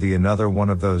up to the another one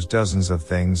of those dozens of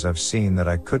things I've seen that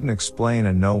I couldn't explain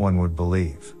and no one would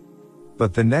believe.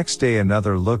 But the next day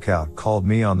another lookout called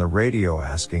me on the radio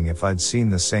asking if I'd seen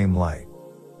the same light.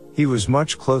 He was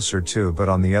much closer too, but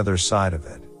on the other side of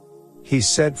it. He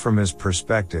said from his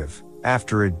perspective,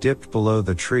 after it dipped below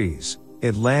the trees,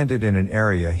 it landed in an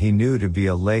area he knew to be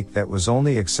a lake that was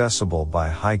only accessible by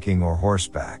hiking or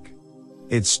horseback.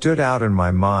 It stood out in my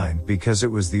mind because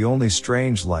it was the only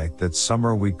strange light that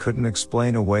summer we couldn't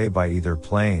explain away by either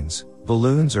planes,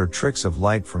 balloons or tricks of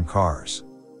light from cars.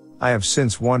 I have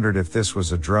since wondered if this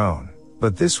was a drone,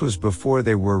 but this was before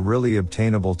they were really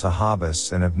obtainable to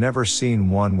hobbyists, and have never seen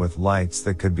one with lights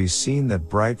that could be seen that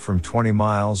bright from 20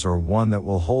 miles or one that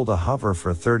will hold a hover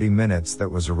for 30 minutes that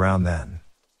was around then.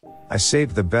 I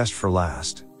saved the best for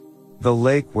last. The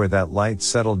lake where that light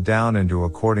settled down into,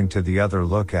 according to the other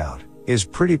lookout, is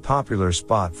pretty popular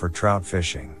spot for trout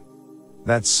fishing.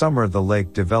 That summer the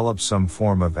lake developed some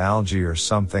form of algae or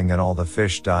something and all the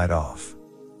fish died off.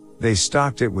 They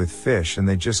stocked it with fish and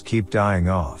they just keep dying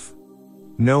off.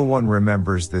 No one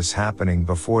remembers this happening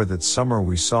before that summer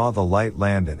we saw the light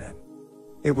land in it.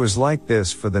 It was like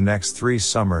this for the next 3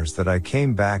 summers that I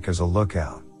came back as a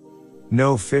lookout.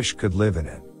 No fish could live in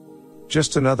it.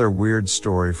 Just another weird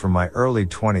story from my early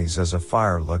 20s as a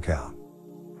fire lookout.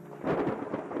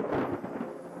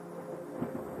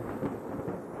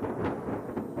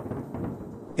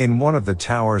 In one of the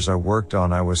towers I worked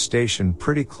on, I was stationed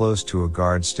pretty close to a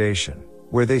guard station,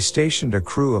 where they stationed a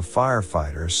crew of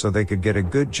firefighters so they could get a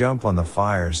good jump on the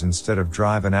fires instead of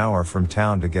drive an hour from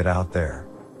town to get out there.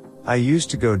 I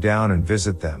used to go down and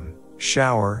visit them,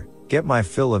 shower, get my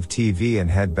fill of TV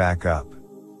and head back up.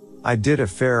 I did a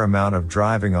fair amount of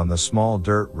driving on the small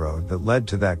dirt road that led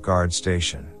to that guard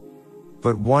station.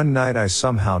 But one night I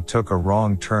somehow took a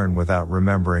wrong turn without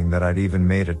remembering that I'd even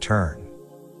made a turn.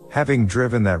 Having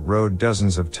driven that road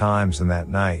dozens of times, and that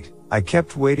night, I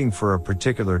kept waiting for a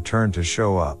particular turn to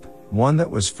show up, one that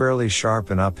was fairly sharp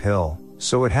and uphill,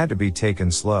 so it had to be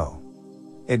taken slow.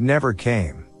 It never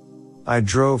came. I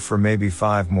drove for maybe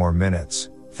 5 more minutes,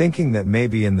 thinking that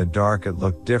maybe in the dark it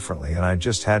looked differently and I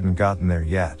just hadn't gotten there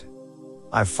yet.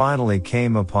 I finally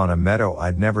came upon a meadow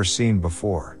I'd never seen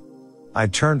before. I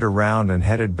turned around and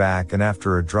headed back, and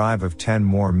after a drive of 10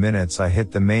 more minutes I hit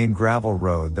the main gravel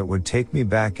road that would take me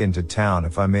back into town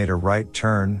if I made a right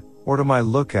turn, or to my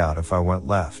lookout if I went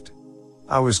left.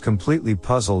 I was completely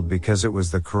puzzled because it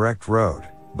was the correct road,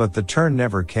 but the turn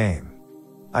never came.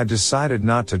 I decided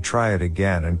not to try it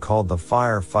again and called the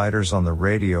firefighters on the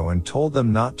radio and told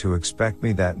them not to expect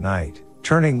me that night.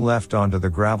 Turning left onto the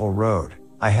gravel road,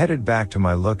 I headed back to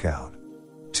my lookout.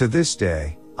 To this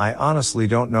day, I honestly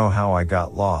don't know how I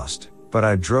got lost, but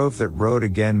I drove that road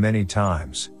again many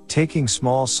times, taking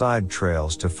small side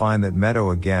trails to find that meadow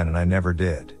again, and I never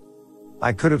did.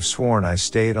 I could have sworn I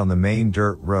stayed on the main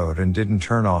dirt road and didn't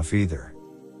turn off either.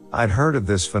 I'd heard of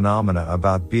this phenomena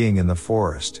about being in the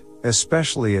forest,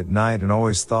 especially at night, and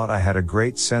always thought I had a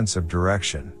great sense of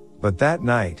direction, but that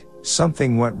night,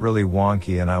 something went really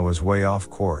wonky and I was way off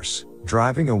course,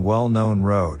 driving a well-known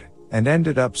road, and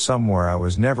ended up somewhere I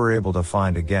was never able to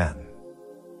find again.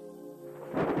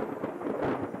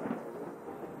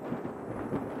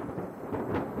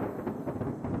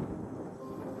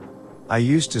 I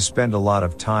used to spend a lot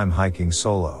of time hiking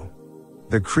solo.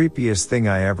 The creepiest thing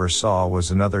I ever saw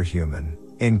was another human,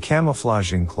 in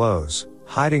camouflaging clothes,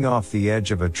 hiding off the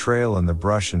edge of a trail in the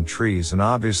brush and trees and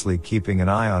obviously keeping an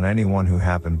eye on anyone who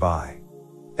happened by.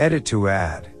 Edit to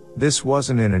add, this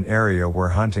wasn't in an area where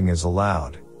hunting is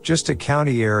allowed. Just a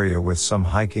county area with some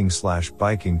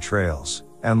hiking/biking trails,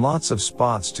 and lots of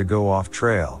spots to go off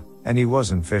trail, and he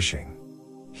wasn't fishing.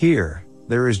 Here,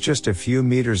 there is just a few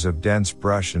meters of dense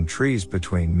brush and trees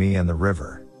between me and the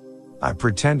river. I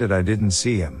pretended I didn't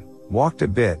see him, walked a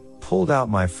bit, pulled out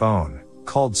my phone,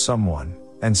 called someone,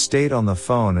 and stayed on the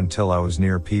phone until I was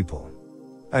near people.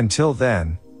 Until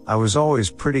then, I was always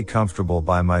pretty comfortable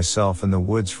by myself in the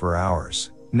woods for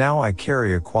hours. Now I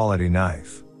carry a quality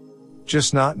knife.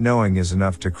 Just not knowing is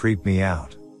enough to creep me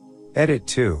out. Edit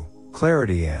 2,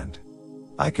 clarity and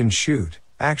I can shoot.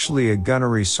 Actually, a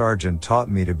gunnery sergeant taught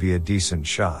me to be a decent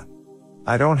shot.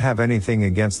 I don't have anything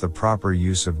against the proper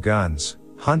use of guns.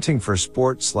 Hunting for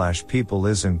sport/people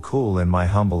isn't cool in my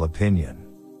humble opinion.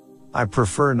 I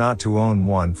prefer not to own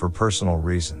one for personal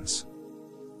reasons.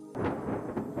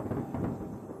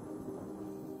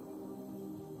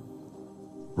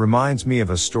 Reminds me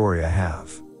of a story I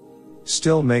have.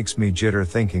 Still makes me jitter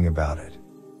thinking about it.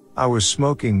 I was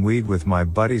smoking weed with my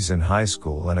buddies in high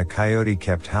school and a coyote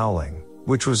kept howling,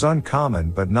 which was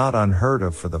uncommon but not unheard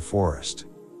of for the forest.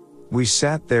 We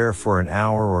sat there for an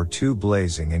hour or two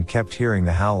blazing and kept hearing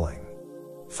the howling.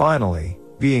 Finally,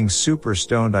 being super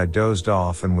stoned, I dozed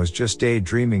off and was just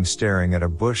daydreaming, staring at a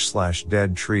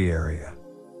bush/dead tree area.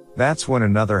 That's when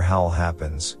another howl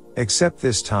happens, except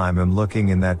this time I'm looking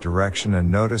in that direction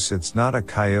and notice it's not a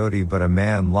coyote but a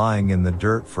man lying in the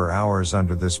dirt for hours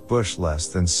under this bush less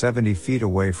than 70 feet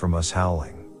away from us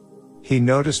howling. He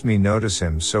noticed me notice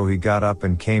him, so he got up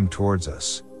and came towards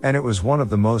us, and it was one of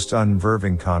the most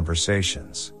unnerving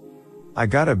conversations. I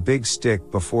got a big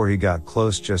stick before he got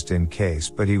close just in case,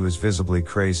 but he was visibly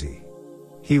crazy.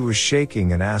 He was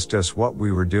shaking and asked us what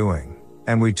we were doing,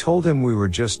 and we told him we were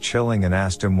just chilling and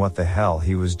asked him what the hell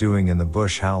he was doing in the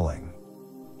bush howling.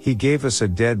 He gave us a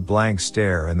dead blank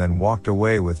stare and then walked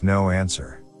away with no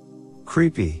answer.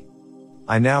 Creepy.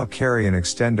 I now carry an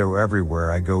extendo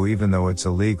everywhere I go, even though it's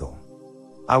illegal.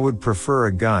 I would prefer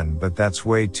a gun, but that's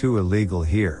way too illegal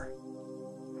here.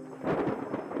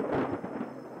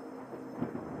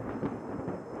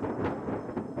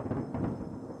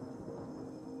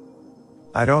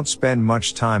 I don't spend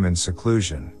much time in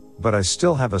seclusion, but I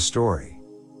still have a story.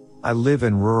 I live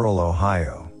in rural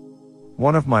Ohio.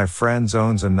 One of my friends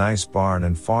owns a nice barn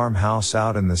and farmhouse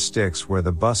out in the sticks where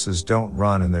the buses don't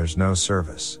run and there's no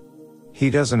service. He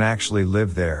doesn't actually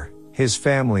live there, his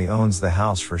family owns the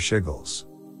house for shiggles.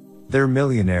 They're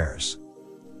millionaires.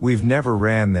 We've never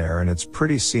ran there and it's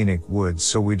pretty scenic woods,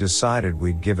 so we decided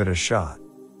we'd give it a shot.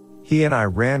 He and I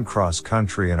ran cross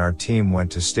country and our team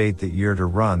went to state that year to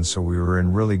run, so we were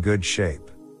in really good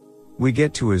shape. We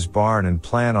get to his barn and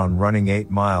plan on running 8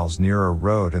 miles near a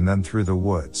road and then through the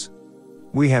woods.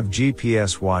 We have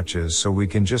GPS watches so we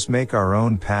can just make our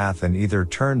own path and either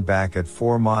turn back at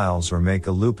 4 miles or make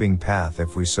a looping path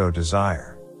if we so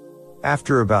desire.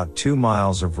 After about 2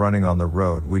 miles of running on the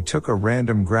road, we took a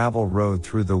random gravel road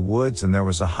through the woods and there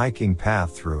was a hiking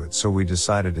path through it, so we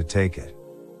decided to take it.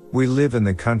 We live in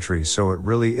the country, so it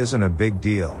really isn't a big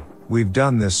deal. We've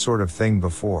done this sort of thing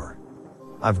before.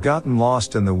 I've gotten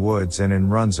lost in the woods and in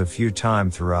runs a few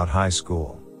times throughout high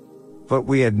school. But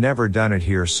we had never done it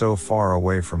here so far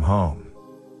away from home.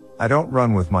 I don't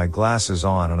run with my glasses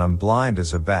on and I'm blind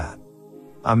as a bat.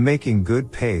 I'm making good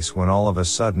pace when all of a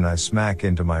sudden I smack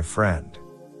into my friend.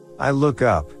 I look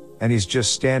up, and he's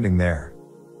just standing there.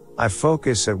 I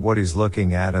focus at what he's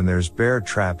looking at and there's bear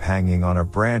trap hanging on a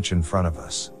branch in front of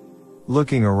us.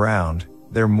 Looking around,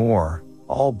 there are more,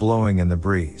 all blowing in the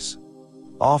breeze.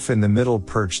 Off in the middle,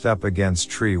 perched up against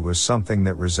tree, was something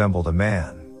that resembled a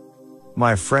man.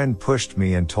 My friend pushed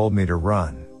me and told me to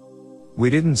run. We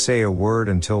didn't say a word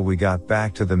until we got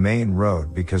back to the main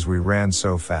road because we ran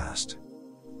so fast.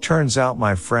 Turns out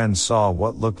my friend saw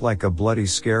what looked like a bloody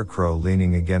scarecrow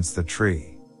leaning against the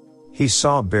tree. He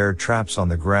saw bear traps on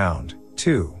the ground,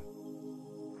 too.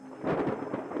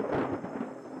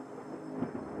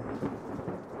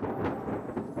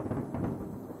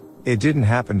 It didn't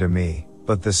happen to me,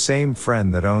 but the same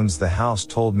friend that owns the house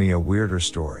told me a weirder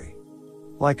story.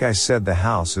 Like I said, the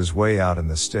house is way out in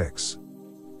the sticks.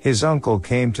 His uncle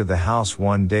came to the house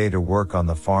one day to work on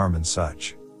the farm and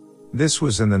such. This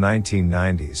was in the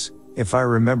 1990s, if I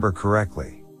remember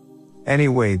correctly.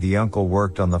 Anyway, the uncle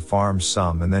worked on the farm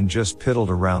some and then just piddled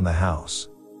around the house.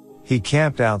 He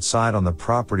camped outside on the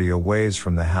property a ways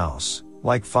from the house,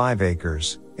 like 5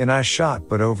 acres, in a shot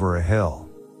but over a hill.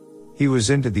 He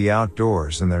was into the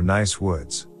outdoors and their nice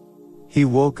woods. He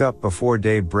woke up before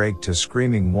daybreak to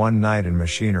screaming one night and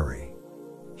machinery.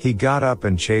 He got up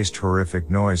and chased horrific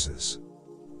noises.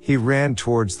 He ran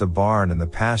towards the barn and the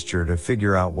pasture to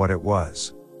figure out what it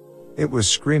was. It was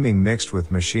screaming mixed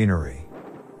with machinery.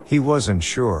 He wasn't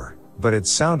sure, but it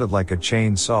sounded like a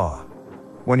chainsaw.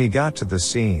 When he got to the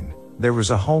scene, there was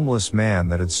a homeless man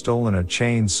that had stolen a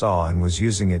chainsaw and was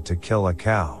using it to kill a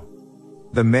cow.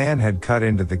 The man had cut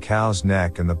into the cow's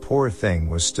neck and the poor thing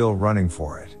was still running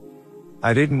for it.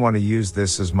 I didn't want to use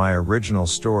this as my original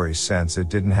story since it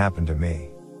didn't happen to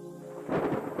me.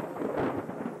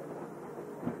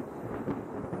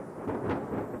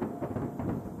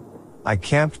 I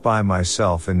camped by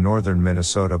myself in northern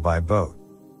Minnesota by boat.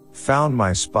 Found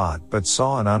my spot but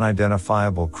saw an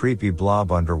unidentifiable creepy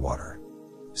blob underwater.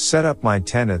 Set up my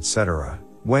tent, etc.,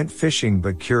 Went fishing,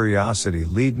 but curiosity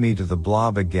led me to the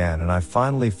blob again, and I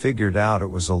finally figured out it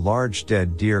was a large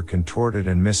dead deer contorted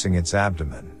and missing its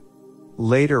abdomen.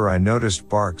 Later I noticed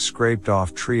bark scraped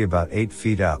off tree about 8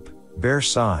 feet up, bear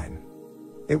sign.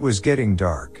 It was getting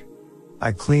dark.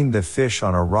 I cleaned the fish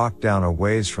on a rock down a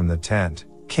ways from the tent,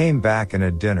 came back and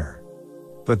had dinner.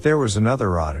 But there was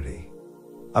another oddity.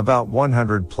 About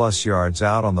 100 plus yards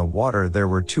out on the water there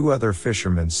were 2 other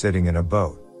fishermen sitting in a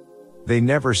boat. They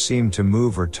never seemed to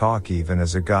move or talk even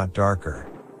as it got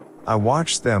darker. I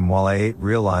watched them while I ate,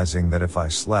 realizing that if I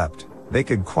slept, they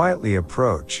could quietly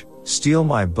approach, steal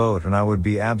my boat, and I would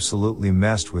be absolutely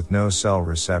messed with no cell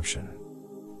reception.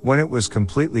 When it was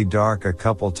completely dark a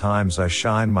couple times I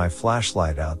shined my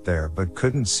flashlight out there but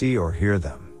couldn't see or hear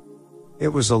them. It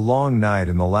was a long night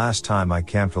and the last time I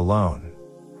camped alone.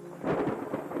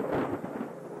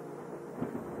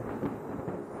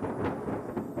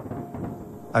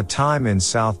 A time in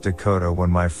South Dakota when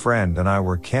my friend and I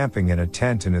were camping in a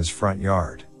tent in his front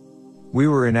yard. We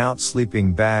were in out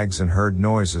sleeping bags and heard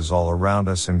noises all around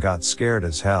us and got scared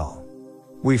as hell.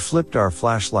 We flipped our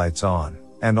flashlights on,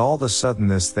 and all of a sudden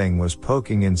this thing was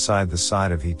poking inside the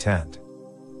side of his tent.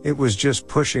 It was just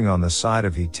pushing on the side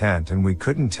of his tent and we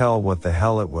couldn't tell what the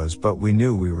hell it was, but we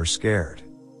knew we were scared.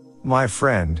 My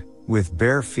friend, with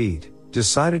bare feet,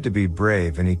 decided to be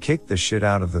brave and he kicked the shit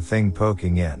out of the thing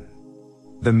poking in.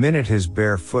 The minute his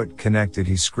bare foot connected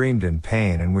he screamed in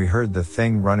pain and we heard the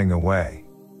thing running away.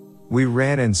 We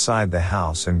ran inside the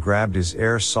house and grabbed his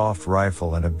airsoft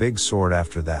rifle and a big sword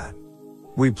after that.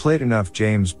 We played enough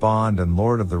James Bond and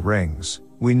Lord of the Rings,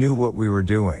 we knew what we were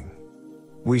doing.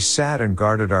 We sat and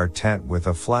guarded our tent with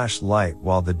a flashlight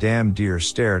while the damn deer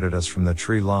stared at us from the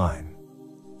tree line.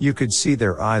 You could see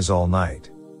their eyes all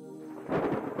night.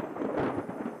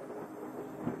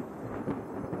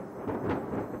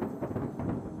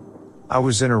 I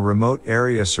was in a remote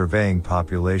area surveying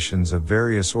populations of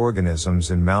various organisms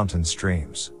in mountain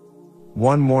streams.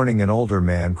 One morning an older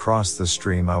man crossed the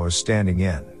stream I was standing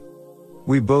in.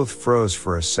 We both froze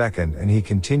for a second and he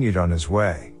continued on his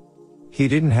way. He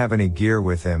didn't have any gear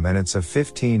with him and it's a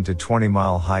 15 to 20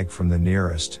 mile hike from the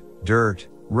nearest, dirt,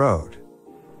 road.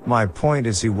 My point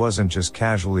is he wasn't just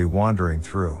casually wandering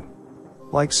through.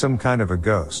 Like some kind of a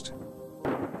ghost.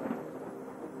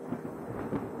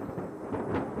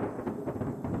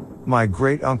 My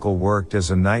great uncle worked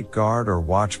as a night guard or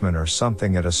watchman or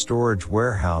something at a storage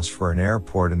warehouse for an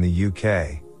airport in the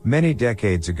UK, many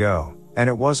decades ago, and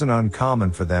it wasn't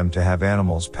uncommon for them to have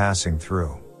animals passing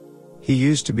through. He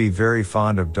used to be very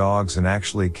fond of dogs and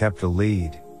actually kept a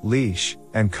lead, leash,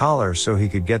 and collar so he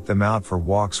could get them out for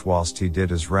walks whilst he did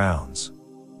his rounds.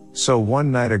 So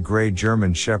one night a grey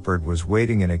German shepherd was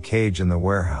waiting in a cage in the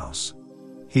warehouse.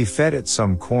 He fed it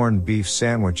some corned beef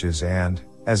sandwiches and,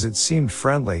 as it seemed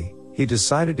friendly, he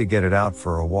decided to get it out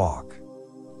for a walk.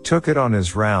 Took it on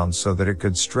his rounds so that it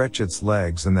could stretch its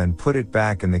legs and then put it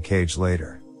back in the cage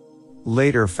later.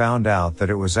 Later found out that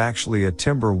it was actually a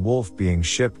timber wolf being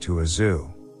shipped to a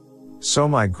zoo. So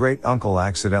my great uncle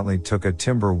accidentally took a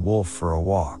timber wolf for a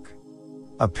walk.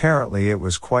 Apparently it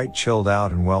was quite chilled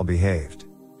out and well behaved.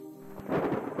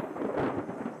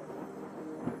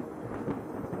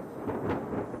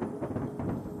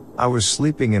 I was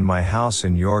sleeping in my house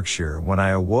in Yorkshire when I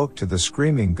awoke to the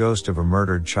screaming ghost of a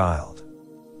murdered child.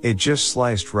 It just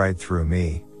sliced right through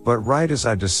me, but right as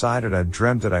I decided I'd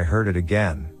dreamt it I heard it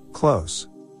again, close.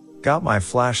 Got my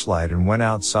flashlight and went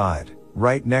outside,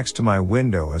 right next to my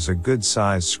window as a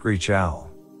good-sized screech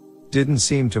owl. Didn't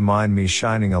seem to mind me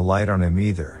shining a light on him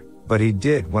either, but he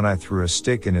did when I threw a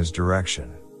stick in his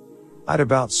direction. I'd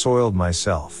about soiled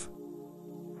myself.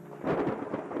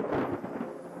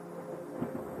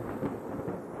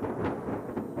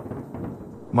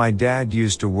 My dad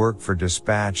used to work for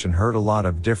dispatch and heard a lot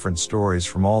of different stories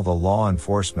from all the law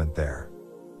enforcement there.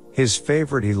 His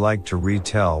favorite he liked to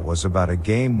retell was about a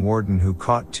game warden who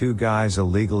caught 2 guys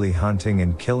illegally hunting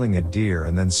and killing a deer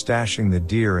and then stashing the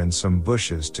deer in some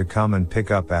bushes to come and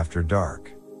pick up after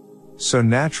dark. So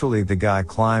naturally the guy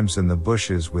climbs in the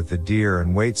bushes with the deer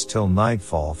and waits till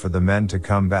nightfall for the men to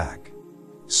come back.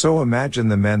 So imagine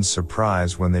the men's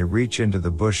surprise when they reach into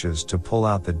the bushes to pull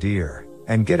out the deer,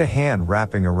 and get a hand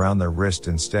wrapping around their wrist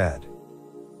instead.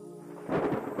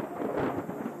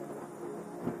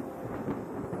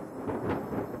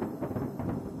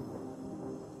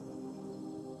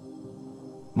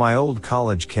 My old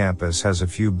college campus has a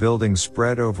few buildings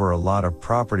spread over a lot of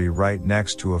property right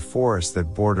next to a forest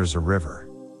that borders a river.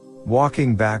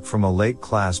 Walking back from a late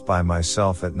class by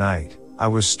myself at night, I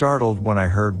was startled when I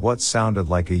heard what sounded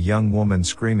like a young woman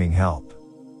screaming help.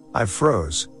 I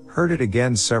froze, heard it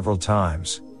again several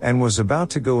times, and was about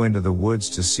to go into the woods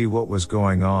to see what was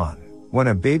going on, when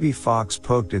a baby fox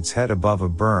poked its head above a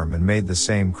berm and made the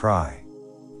same cry.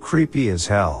 Creepy as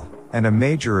hell, and a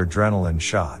major adrenaline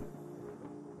shot.